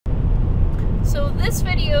So this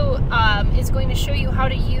video is going to show you how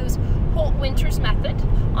to use Holt-Winters method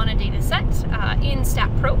on a data set in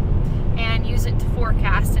StatPro and use it to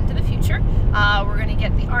forecast into the future. We're going to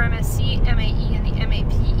get the RMSE, MAE, and the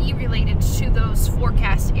MAPE related to those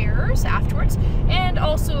forecast errors afterwards, and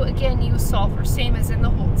also again use solver, same as in the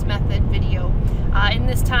Holt's method video. In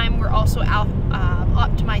this time we're also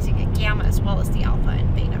optimizing a gamma as well as the alpha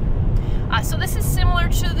and beta. So this is similar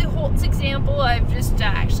to the Holt's example. I've just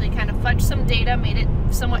actually kind of fudged some data, made it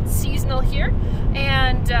somewhat seasonal here,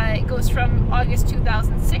 and it goes from August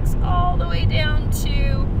 2006 all the way down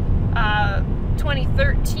to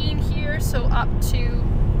 2013 here, so up to,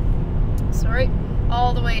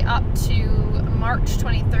 all the way up to March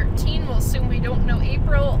 2013. We'll assume we don't know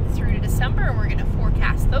April through to December, and we're going to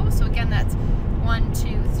forecast those. So again, that's 1,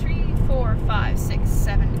 2, 3, 4, 5, 6,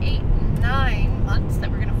 7, 8, 9 months that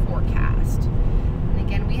we're going to forecast. And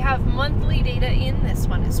again, we have monthly data in this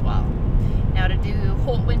one as well. Now to do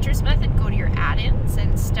Holt-Winters method, go to your add-ins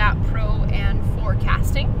and StatPro and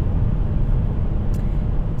forecasting.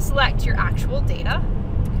 Select your actual data,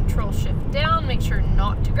 Control-Shift down, make sure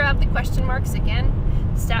not to grab the question marks. Again,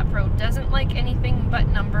 StatPro doesn't like anything but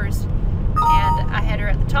numbers, and a header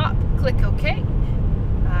at the top. Click OK.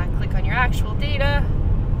 Click on your actual data,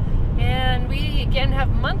 and we again have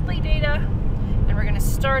monthly data, and we're going to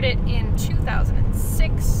start it in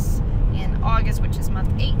 2006 in August, which is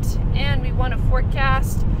month 8, and we want to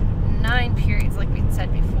forecast 9 periods like we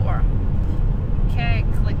said before. Okay,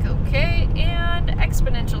 click OK, and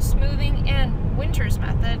exponential smoothing and Winters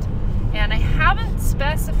method, and I haven't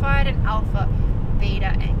specified an alpha,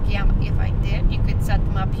 beta, and gamma. If I did, you could set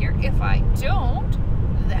them up here. If I don't,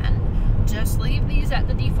 then just leave these at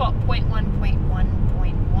the default 0.1, 0.1,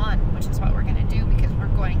 0.1, which is what we're going to do because we're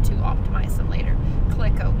going to optimize them later.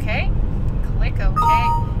 Click OK, click OK,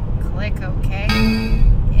 click OK.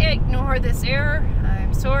 Ignore this error,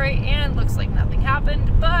 I'm sorry, and looks like nothing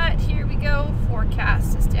happened, but here we go.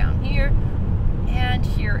 Forecast is down here, and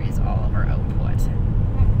here is all of our output.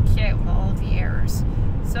 Okay, with all of the errors.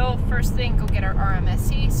 So first thing, go get our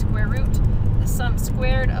RMSE, square root the sum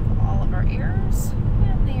squared of all of our errors,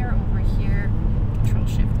 and they are over here.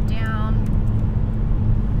 Control-Shift down.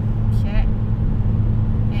 Okay,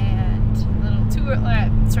 and little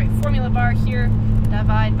formula bar here.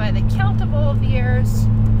 Divide by the count of all of the errors.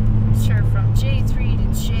 Sure, from J3 to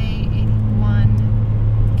J81.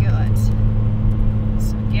 Good.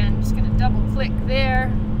 So again, just going to double click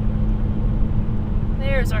there.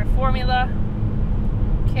 There's our formula.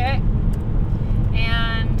 Okay.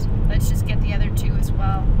 And let's just get the other two as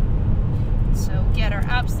well. So get our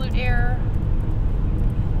absolute error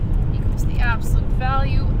equals the absolute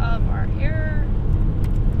value of our error.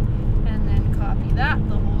 And then copy that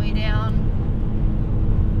the whole way down.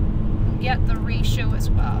 And get the ratio as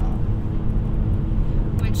well,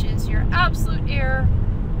 which is your absolute error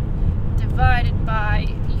divided by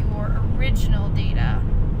your original data.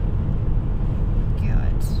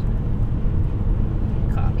 Good.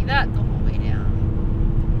 Copy that the whole way down.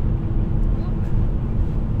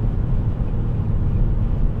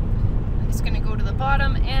 I'm just going to go to the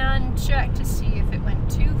bottom and check to see if it went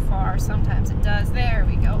too far. Sometimes it does. There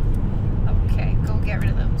we go. Okay, go get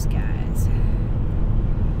rid of those guys.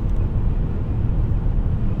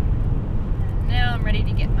 Now I'm ready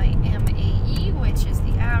to get my MAE, which is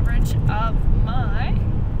the average of my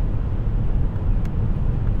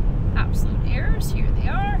absolute errors. Here they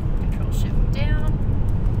are. Control-Shift down.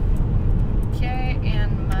 Okay,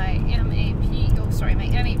 and my my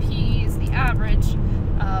MAP is the average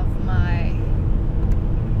of my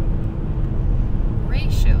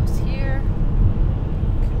ratios here.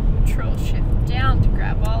 Control-Shift down to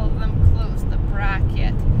grab all of them, close the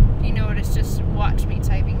bracket. You notice, just watch me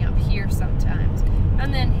typing up here sometimes,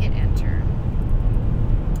 and then hit enter.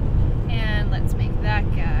 And let's make that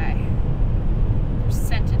guy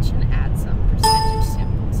percentage and add some percentage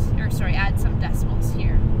symbols, add some decimals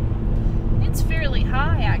here. It's fairly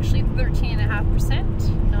high actually,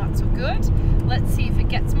 13.5%, not so good. Let's see if it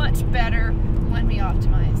gets much better when we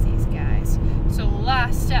optimize these guys. So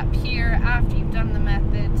last step here, after you've done the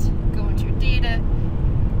method, go into your data,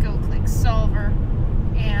 go click solver,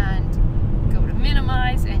 and go to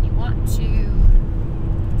minimize, and you want to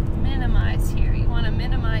minimize here. You want to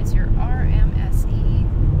minimize your RMSE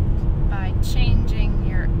by changing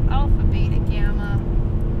your alpha, beta, gamma,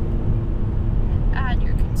 and add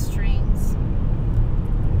your constraints.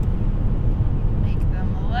 Make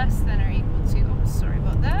them less than or equal to, oh, sorry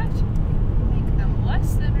about that. Make them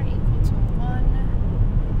less than or equal to 1.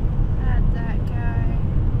 Add that guy.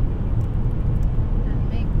 And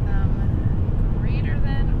make them greater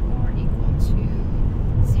than or equal to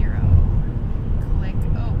 0.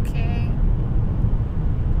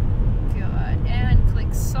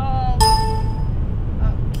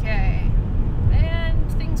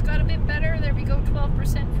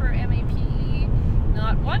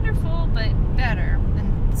 useful, but better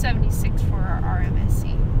than 76 for our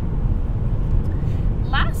RMSE.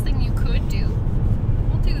 Last thing you could do,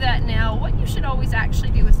 we'll do that now. What you should always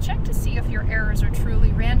actually do is check to see if your errors are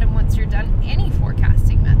truly random once you're done any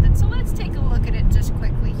forecasting method. So let's take a look at it just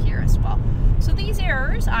quickly here as well. So these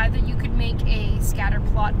errors, either you could make a scatter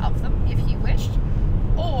plot of them if you wished,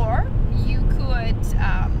 or you could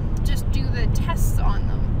just do the tests on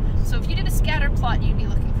them. So if you did a scatter plot, you'd be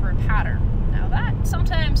looking for a pattern. Now that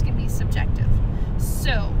sometimes can be subjective.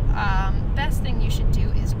 So best thing you should do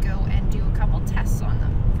is go and do a couple tests on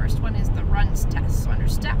them. First one is the runs test. So under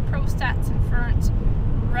Stat Pro Stats Inference,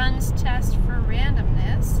 runs test for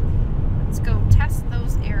randomness. Let's go test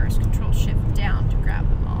those errors. Control Shift down to grab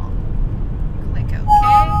them all. Click OK.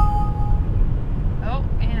 Oh,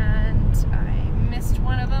 and I missed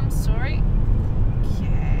one of them, sorry.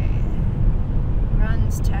 Okay.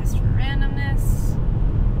 Runs test for randomness.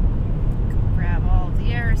 Go grab all of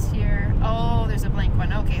the errors here. Oh, there's a blank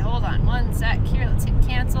one. Okay, hold on one sec here. Let's hit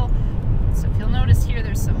cancel. So if you'll notice here,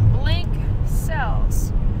 there's some blank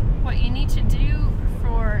cells. What you need to do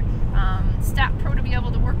for Stat Pro to be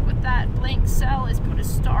able to work with that blank cell is put a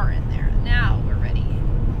star in there. Now we're ready.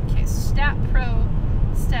 Okay, Stat Pro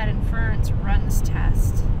Stat Inference runs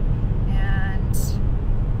test. And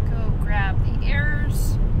go grab the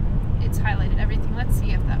errors. It's highlighted everything. Let's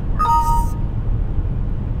see if that works.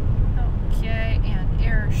 Okay, and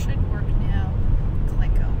error should work now.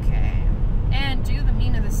 Click OK. And do the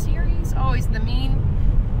mean of the series, always the mean.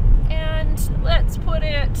 And let's put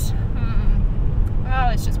it, well,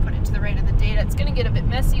 let's just put it to the right of the data. It's going to get a bit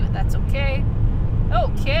messy, but that's okay.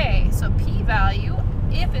 Okay, so p-value,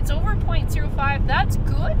 if it's over 0.05, that's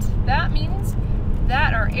good. That means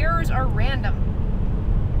that our errors are random.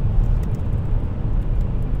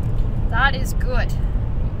 That is good.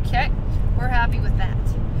 Okay, we're happy with that.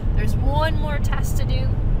 There's one more test to do.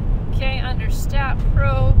 Okay, under Stat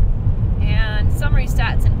Pro and Summary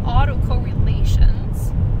Stats and Auto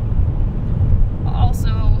Correlations. I'll also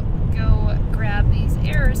go grab these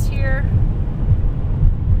errors here.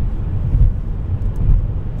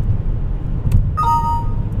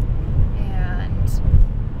 And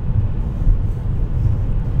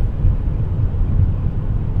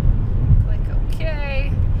click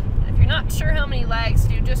OK. And if you're not sure how many lags to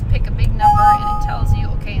do, just pick a big number and it tells you,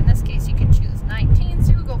 okay, in this case you can choose 19,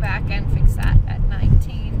 so you'll go back and fix that at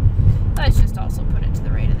 19. Let's just also put it to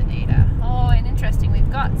the right of the data. Oh, and interesting,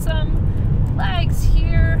 we've got some lags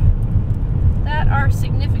here that are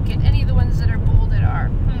significant. Any of the ones that are bolded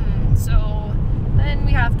are. So then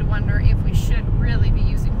we have to wonder if we should really be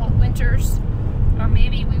using Holt winters, or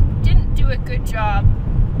maybe we didn't do a good job,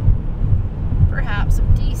 perhaps, of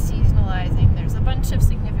deseasonalizing. There's a bunch of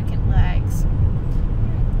significant lags.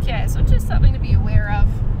 Okay, so just something to be aware of.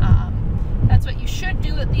 That's what you should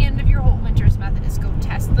do at the end of your Holt winters method, is go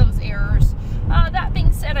test those errors. That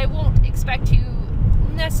being said, I won't expect you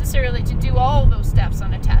necessarily to do all those steps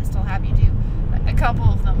on a test. I'll have you do a couple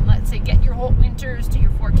of them. Let's say get your Holt winters, do your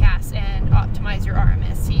forecasts, and optimize your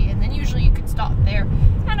RMSE, and then usually you could stop there.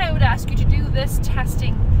 And I would ask you to do this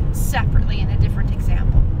testing separately in a different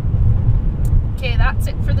example. Okay, that's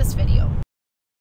it for this video.